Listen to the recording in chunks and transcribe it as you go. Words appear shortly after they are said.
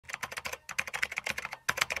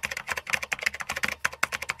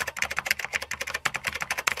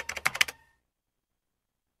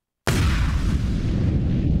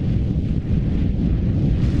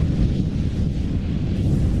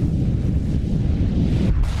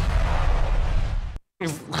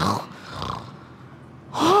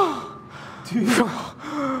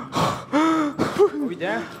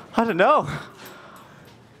I don't know.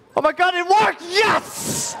 Oh my God, it worked!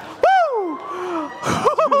 Yes! Woo!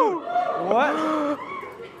 What?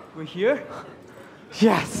 We're here?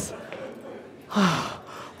 Yes.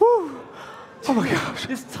 Woo! Oh my gosh.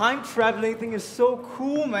 This time traveling thing is so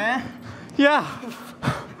cool, man. Yeah.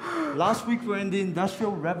 Last week we were in the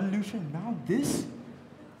Industrial Revolution, now this?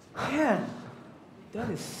 Man,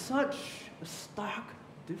 that is such a stark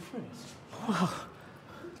difference. Wow.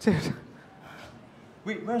 Dude.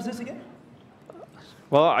 Wait, where is this again?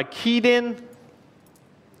 Well, I keyed in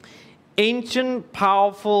ancient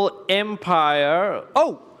powerful empire.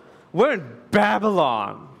 Oh, we're in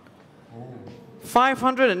Babylon.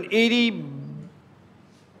 580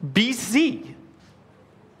 BC.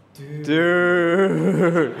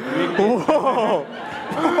 Dude. Whoa.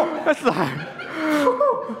 That's like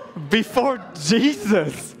before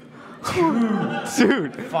Jesus.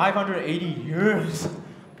 Dude. 580 years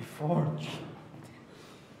before.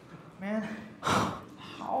 Man,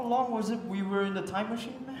 how long was it we were in the time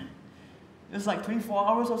machine, man? It was like 24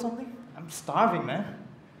 hours or something? I'm starving, man.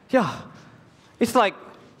 Yeah. It's like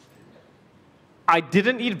I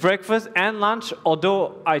didn't eat breakfast and lunch,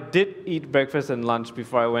 although I did eat breakfast and lunch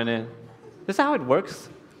before I went in. Is that how it works?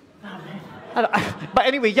 Oh, man. But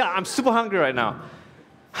anyway, yeah, I'm super hungry right now.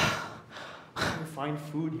 We'll find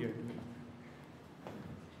food here.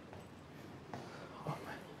 Oh,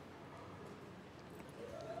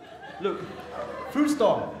 look, fruit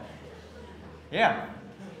stall. Yeah.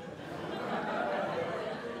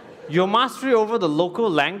 Your mastery over the local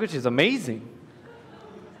language is amazing.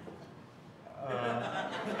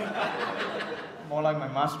 More like my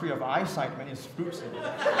mastery of eyesight when it's fruits.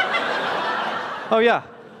 Oh, yeah.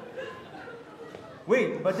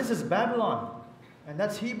 Wait, but this is Babylon, and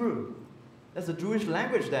that's Hebrew. That's the Jewish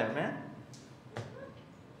language there, man.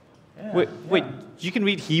 Yeah, Wait, you can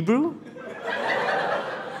read Hebrew?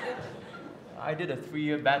 I did a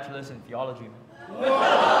 3-year bachelor's in theology, man.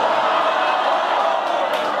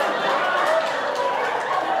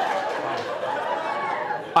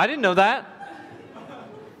 I didn't know that.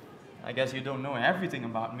 I guess you don't know everything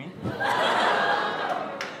about me.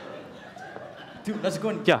 Dude, let's go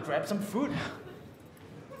and grab some food.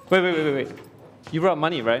 Wait. You brought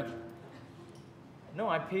money, right? No,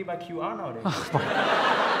 I pay by QR nowadays.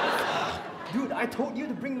 Dude, I told you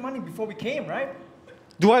to bring money before we came, right?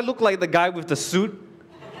 Do I look like the guy with the suit?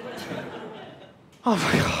 Oh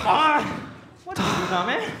my God. What do you do now,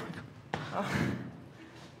 man?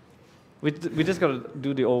 We just gotta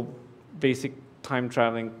do the old basic time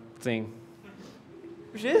traveling thing.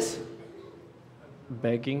 Which is?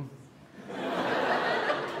 Begging.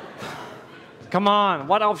 Come on,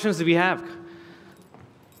 what options do we have?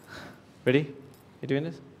 Ready? You doing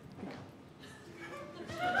this?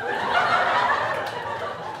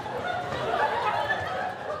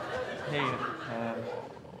 Hey,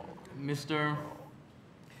 mister,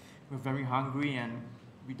 we're very hungry and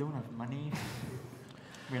we don't have money.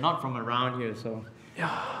 We're not from around here, so...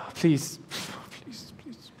 Yeah, please. Please.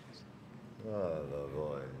 Oh, the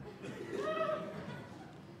boy.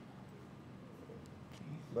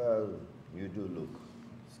 Well, you do look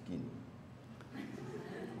skinny.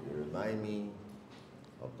 You remind me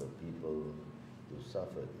of the people who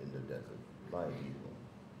suffered in the desert, my people.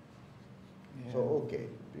 Yeah. So, okay,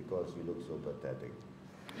 because you look so pathetic.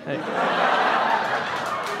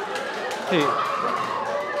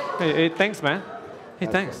 Hey, thanks, man. Hey,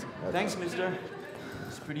 thanks. Thanks, mister.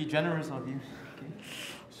 It's pretty generous of you. Okay.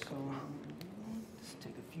 So, let's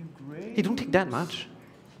take a few grapes. Hey, don't take that much.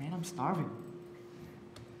 Man, I'm starving.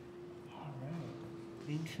 All right.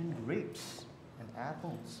 Ancient grapes and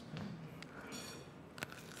apples.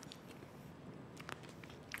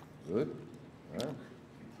 Good? Huh?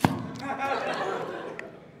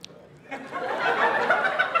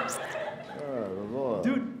 Oh, boy.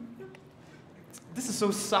 Dude, this is so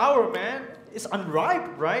sour, man. It's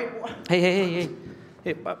unripe, right? Hey,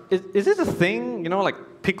 is it a thing, like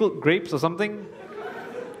pickled grapes or something?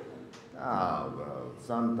 Ah, well,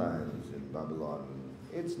 sometimes in Babylon,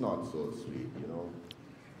 it's not so sweet,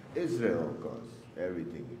 Israel, of course,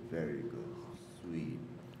 everything is very good, sweet.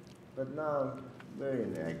 But now, we're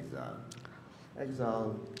in exile.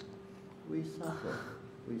 Exile, we suffer.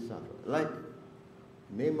 Like,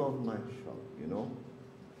 name of my shop,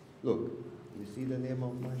 Look, you see the name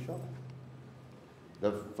of my shop?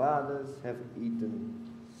 The fathers have eaten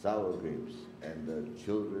sour grapes, and the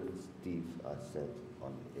children's teeth are set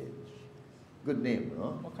on edge. Good name,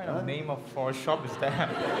 no? What kind of name for a shop is that?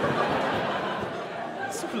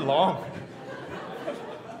 It's so long.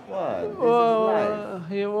 What? This is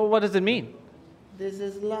life. What does it mean? This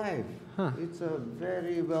is life. Huh. It's a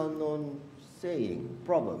very well-known saying,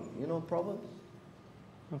 proverb. You know proverbs?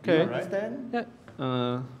 Okay. You understand? Yeah.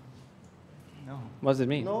 No. What does it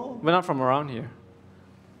mean? No. We're not from around here.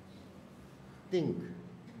 Think.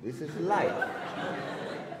 This is life.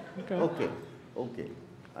 Okay. Okay.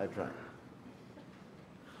 I try.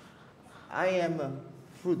 I am a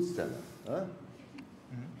fruit seller. Huh?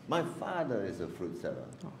 My father is a fruit seller.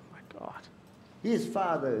 Oh my God. His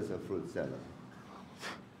father is a fruit seller.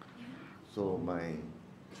 So my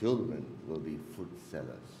children will be fruit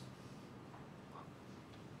sellers.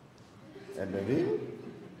 And maybe?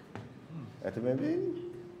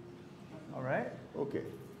 All right. Okay,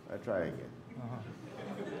 I try again. Uh-huh.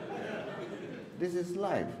 This is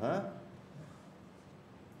life, huh?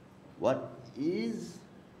 What is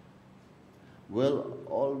will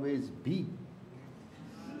always be,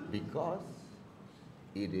 because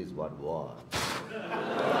it is what was.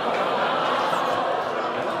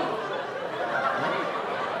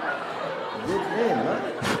 Good name, huh?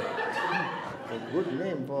 A good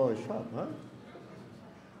name for a shop, huh?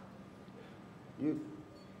 You,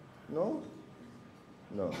 no?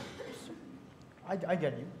 No. I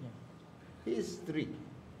get you. Yeah.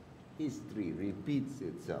 History repeats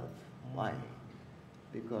itself. Why?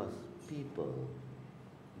 Because people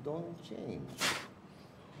don't change.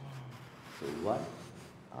 So what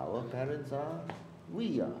our parents are,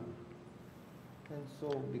 we are. And so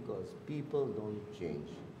because people don't change,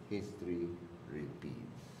 history repeats.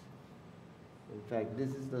 In fact, this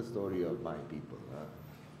is the story of my people. Huh?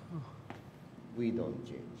 We don't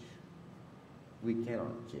change. We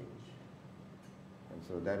cannot change. And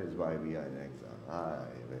so that is why we are in exile.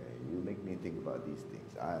 You make me think about these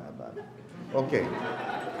things. Okay.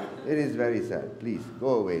 It is very sad. Please,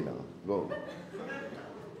 go away now. Go.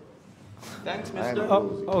 Thanks, I am mister.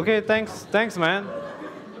 closing. Okay, thanks, man.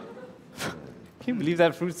 Can you believe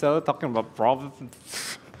that fruit seller talking about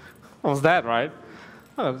proverbs? What was that, right?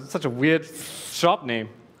 Oh, such a weird shop name.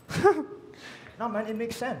 No, man, it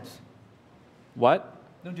makes sense. What?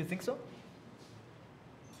 Don't you think so?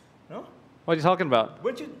 No? What are you talking about?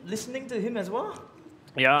 Weren't you listening to him as well?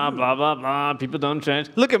 Yeah, blah, blah, blah. People don't change.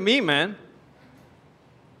 Look at me, man.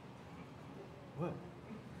 What?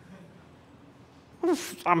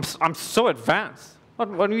 I'm so advanced.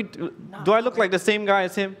 What do you do? I look like the same guy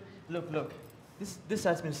as him? Look. This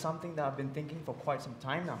has been something that I've been thinking for quite some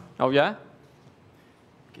time now. Oh, yeah?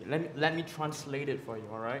 Okay, let me translate it for you,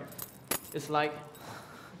 all right? It's like,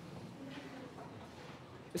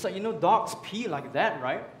 you know, dogs pee like that,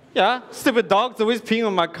 right? Yeah, stupid dogs always peeing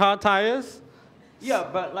on my car tires. Yeah,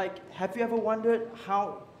 but like, have you ever wondered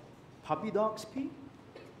how puppy dogs pee?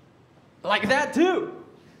 Like that too,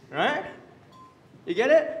 right? You get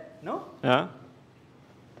it? No? Yeah?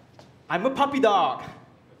 I'm a puppy dog.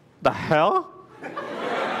 The hell?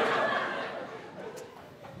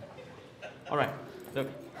 All right, look.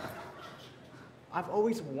 I've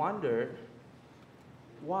always wondered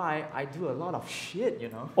why I do a lot of shit, you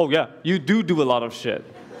know? Oh, yeah, you do a lot of shit.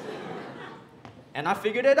 And I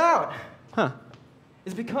figured it out. Huh,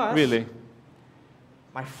 It's because really?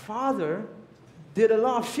 my father did a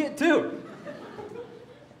lot of shit too.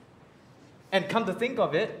 And come to think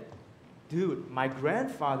of it, dude, my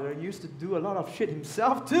grandfather used to do a lot of shit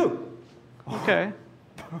himself too. Okay.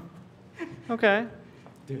 Okay.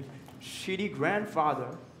 Dude, shitty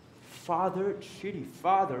grandfather fathered shitty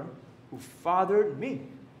father who fathered me.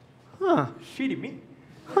 Huh. Shitty me.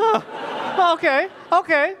 Huh. Okay.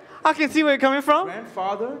 I can see where you're coming from.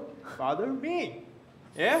 Grandfather fathered me.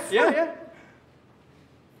 Yeah.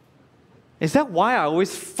 Is that why I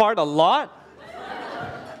always fart a lot?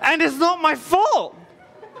 And it's not my fault.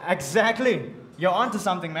 Exactly. You're onto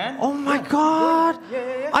something, man. Oh my God.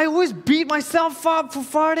 Yeah. I always beat myself up for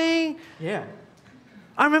farting. Yeah.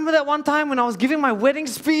 I remember that one time when I was giving my wedding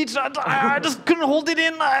speech, I just couldn't hold it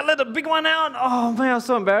in. I let a big one out. Oh man, it was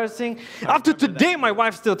so embarrassing. Up to today, my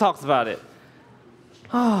wife still talks about it.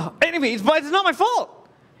 Oh, anyway, but it's not my fault.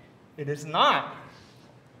 It is not.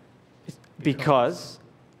 Because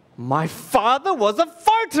my father was a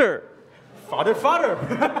farter. Father.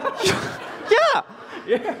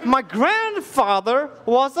 Yeah. My grandfather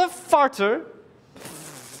was a farter.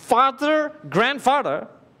 Grandfather,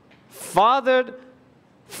 fathered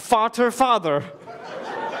father.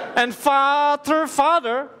 And father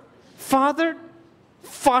fathered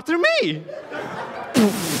me.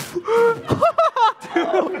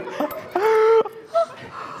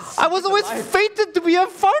 I was always fated to be a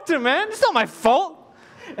farter, man. It's not my fault.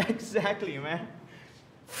 Exactly, man.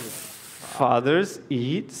 Fathers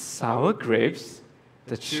eat sour grapes.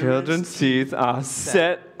 The children's teeth are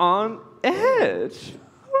set on edge.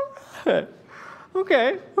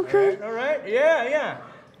 Okay. All right. Yeah.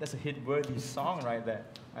 That's a hit-worthy song right there.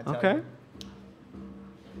 I tell Okay. you.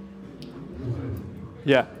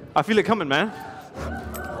 Yeah, I feel it coming, man.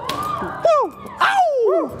 Woo!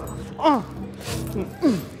 Ow!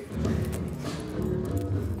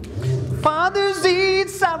 Fathers eat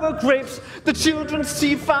sour grapes, the children's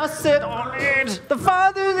teeth are set on edge. The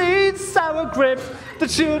fathers eat sour grapes, the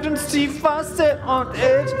children's teeth are set on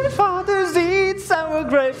edge. The fathers eat sour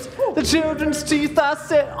grapes, the children's teeth are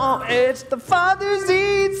set on edge. The fathers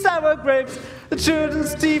eat sour grapes, the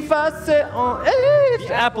children's teeth are set on edge.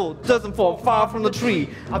 The apple doesn't fall far from the tree.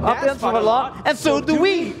 Up ends from a lot, and so do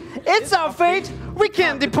we. It's our fate, we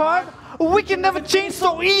can't depart. We can never change,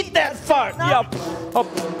 so eat that fart. Yeah. Up,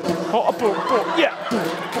 yeah.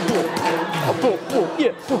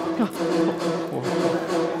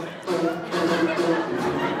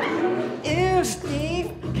 Ew,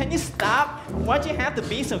 Steve, can you stop? Why'd you have to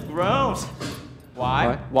be so gross?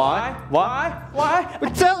 Why? Why? We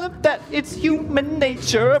tell him that it's human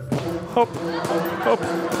nature. Up,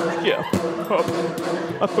 yeah.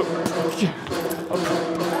 Up, yeah.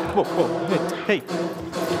 Whoa, hey.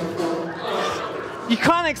 You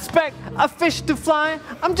can't expect a fish to fly.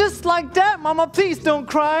 I'm just like that, mama, please don't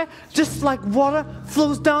cry. Just like water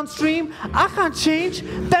flows downstream, I can't change,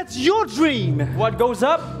 that's your dream. What goes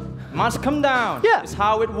up must come down. Yeah. It's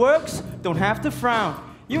how it works, don't have to frown.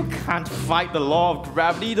 You can't fight the law of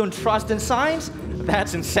gravity, don't trust in science.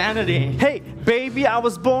 That's insanity. Hey, baby, I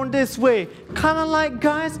was born this way. Kinda like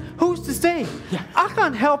guys, who's to say? Yeah. I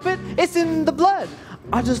can't help it, it's in the blood.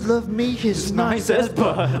 I just love me, he's nice as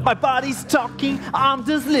bud. My body's talking, I'm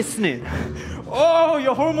just listening. Oh,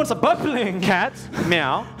 your hormones are bubbling. Cats,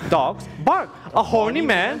 meow, dogs, bark. A horny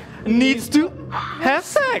man needs to have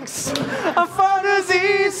sex. Our fathers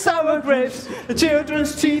eat sour grapes, the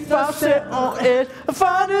children's teeth are set on edge. Our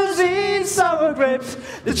fathers eat sour grapes,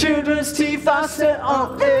 the children's teeth are set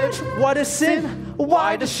on edge. What is sin?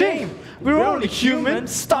 Why the shame? We're only human,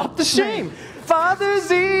 stop the shame.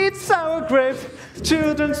 Fathers eat sour grapes, the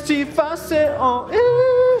children's teeth are set on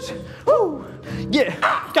edge. Woo! Yeah,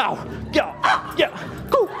 go, yeah,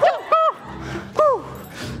 go, go.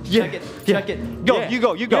 Yeah, Check it. Go, Yeah. you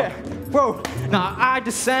go. Yeah. Bro, now I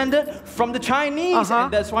descended from the Chinese,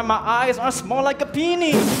 and that's why my eyes are small like a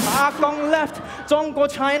peony. Ah Gong left,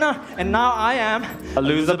 Zhongguo China, and now I am a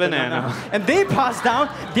loser banana. And they passed down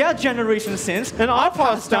their generation sins, And I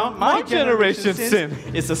passed down my generation sin.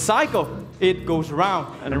 It's a cycle. It goes round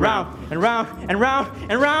and round and round and round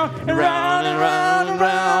and round and round and round and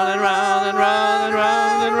round and round and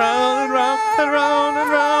round and round and round and round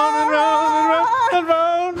and round and round and round and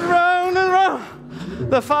round and round and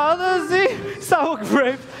round. The fathers eat sour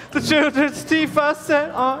grape, the children's teeth are set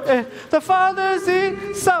on it. The fathers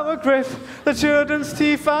eat sour grape, the children's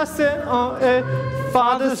teeth are set on it.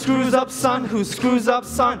 Father screws up son, who screws up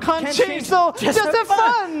son. Can't change though, just have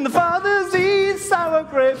fun. The fathers eat sour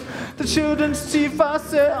grape, the children's teeth are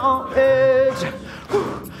set on edge.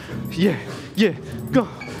 Yeah, go,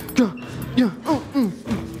 yeah.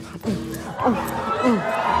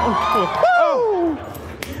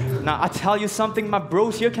 Now, I tell you something, my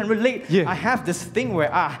bros here can relate. Yeah. I have this thing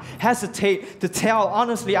where I hesitate to tell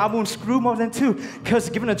honestly I won't screw more than 2. Because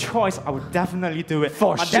given a choice, I would definitely do it.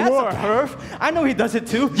 For my sure. dad's a perv. I know he does it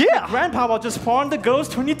too. Yeah. My grandpa will just pawn the girls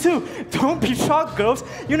 22. Don't be shocked, girls.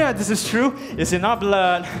 You know this is true. It's in our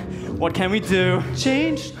blood. What can we do?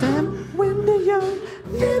 Change them when they're young,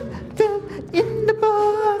 nip them in the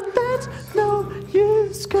bud. That's no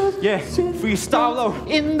use, cause Yeah, freestyle low.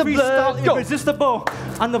 in the Freestyle blood. Go. irresistible,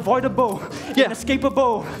 unavoidable, Yeah.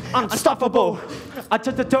 inescapable, Unstoppable.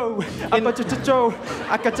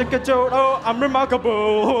 Oh, I'm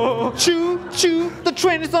remarkable. Choo, the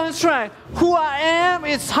train is on its track. Who I am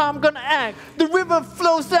is how I'm gonna act. The river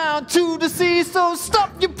flows down to the sea, so stop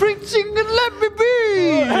your preaching and let me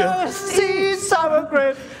be. See sour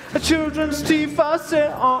grape, the children's teeth are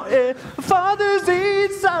set on it. Fathers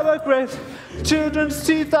eat sour grapes, children's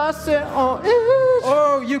teeth are set on it.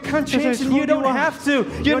 Oh, you can't change and you don't have to.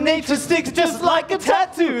 Your nature sticks just like a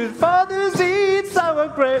tattoo. Fathers eat sour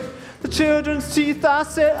grape, the children's teeth are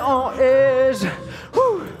set on edge.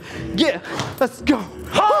 Woo. Yeah, let's go.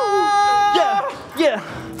 Yeah,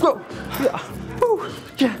 go. Yeah, woo.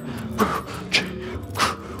 Yeah.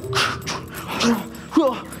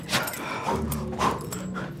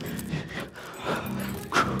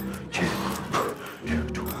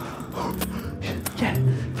 Yeah,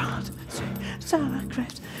 sour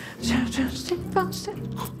grapes, children's teeth are set.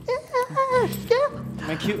 Yeah.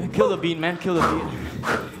 Man, kill the beat, man, kill the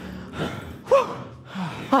beat.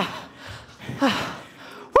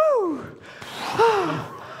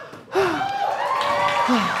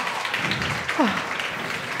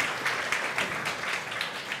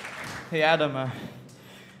 Hey, Adam,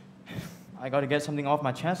 I gotta get something off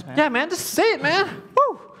my chest, man. Yeah, man, just say it, man.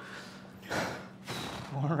 Woo!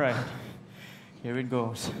 All right, here it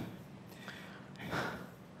goes.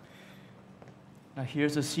 Now,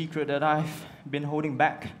 here's a secret that I've been holding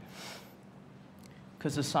back.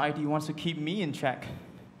 Because society wants to keep me in check.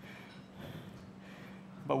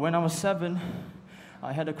 But when I was 7,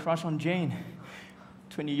 I had a crush on Jane.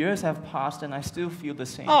 20 years have passed and I still feel the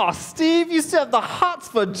same. Oh, Steve, you still have the hots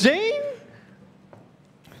for Jane?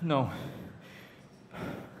 No.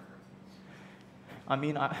 I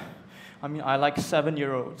mean, I like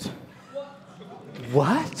 7-year-olds.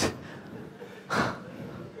 What?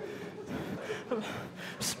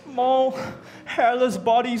 Small, hairless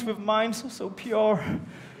bodies with minds so pure.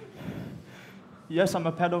 Yes, I'm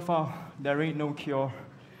a pedophile. There ain't no cure.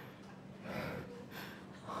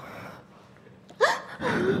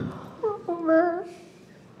 Oh, man.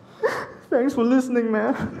 Thanks for listening,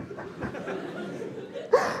 man.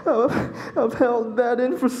 I've held that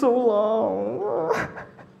in for so long.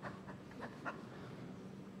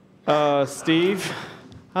 Steve,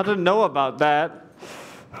 I didn't know about that.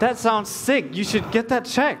 That sounds sick. You should get that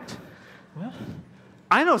checked. What?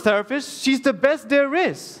 I know a therapist. She's the best there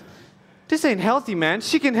is. This ain't healthy, man.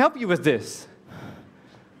 She can help you with this.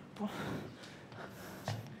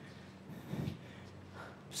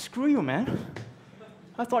 Screw you, man.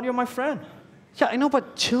 I thought you were my friend. Yeah, I know,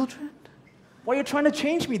 but children? Why are you trying to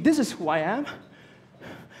change me? This is who I am.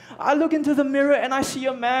 I look into the mirror and I see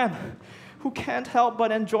a man who can't help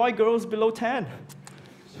but enjoy girls below 10.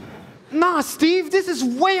 Nah, Steve, this is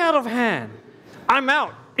way out of hand. I'm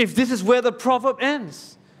out if this is where the proverb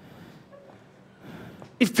ends.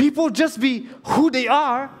 If people just be who they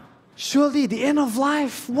are, surely the end of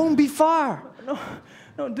life won't be far.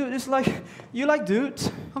 No, dude, it's like, you like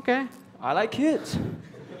dudes. Okay. I like kids.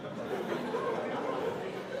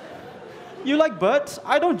 You like butts.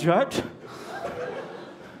 I don't judge.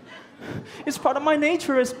 It's part of my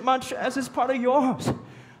nature as much as it's part of yours.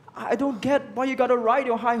 I don't get why you gotta ride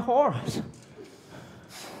your high horse.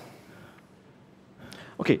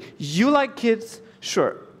 Okay, you like kids,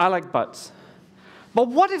 sure, I like butts. But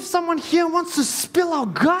what if someone here wants to spill our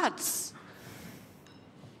guts?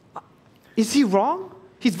 Is he wrong?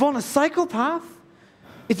 He's born a psychopath?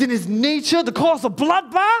 It's in his nature to cause a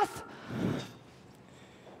bloodbath?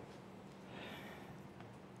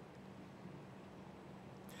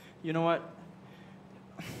 You know what?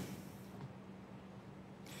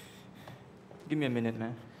 Give me a minute,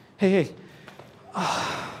 man. Hey.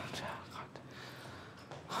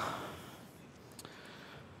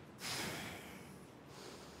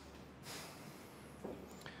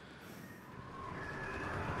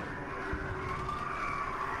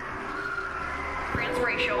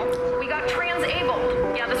 Transracial. We got transabled.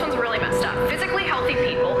 Yeah, this one's really messed up. Physically healthy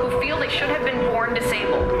people who feel they should have been born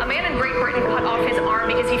disabled. A man in Great Britain cut off his arm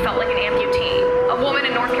because he felt like an amputee. A woman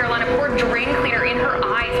in North Carolina poured drain cleaner in her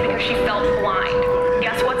eyes because she felt blind.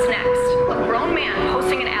 Guess what's next? A grown man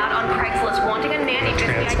posting an ad on Craigslist wanting a nanny to be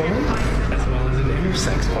Trans woman, identified. as well as an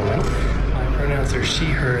intersex woman. My pronouns are she,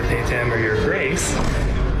 her, they, them, or your grace.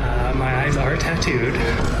 My eyes are tattooed.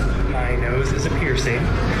 My nose is a piercing.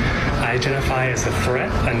 I identify as a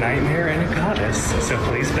threat, a nightmare, and a goddess, so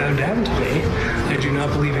please bow down to me. I do not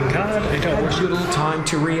believe in God. I don't Had worship. little time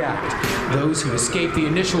to react. Those who escaped the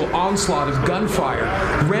initial onslaught of gunfire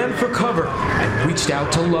ran for cover and reached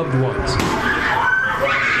out to loved ones.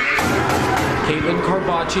 Caitlin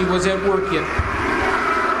Carbachi was at work yet.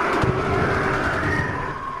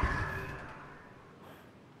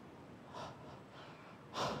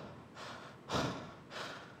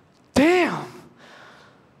 Damn!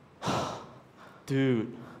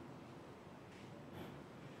 Dude.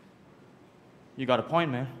 You got a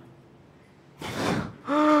point, man.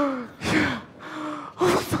 Oh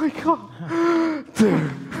my god.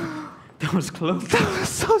 Dude, That was close.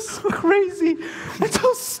 that was so crazy and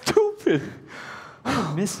so stupid.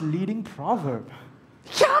 Misleading proverb.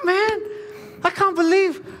 Yeah, man. I can't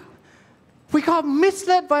believe we got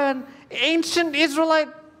misled by an ancient Israelite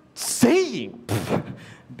saying.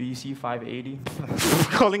 BC 580.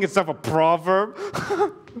 Calling itself a proverb.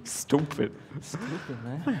 Stupid. Stupid,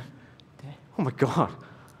 man. Oh my god.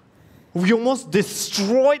 We almost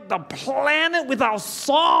destroyed the planet with our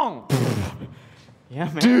song.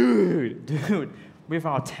 Yeah, man. Dude, with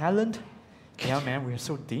our talent, yeah, man, we are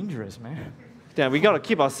so dangerous, man. Yeah, we gotta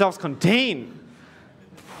keep ourselves contained.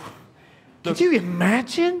 Could you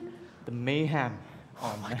imagine? The mayhem.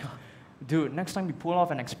 Oh my god. Dude, next time we pull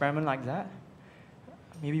off an experiment like that,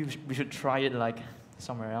 maybe we should try it like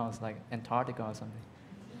somewhere else, like Antarctica or something.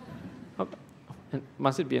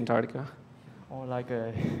 Must it be Antarctica? Or like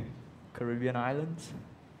a Caribbean islands.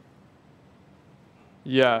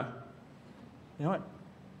 Yeah. You know what?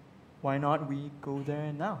 Why not we go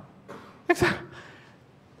there now? Exactly.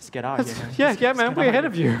 Let's get out of here, man. Yeah, Let's man, get way out ahead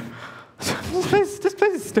of you. This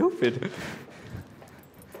place is stupid.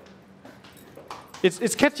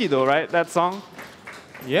 It's catchy though, right? That song.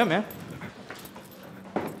 Yeah, man.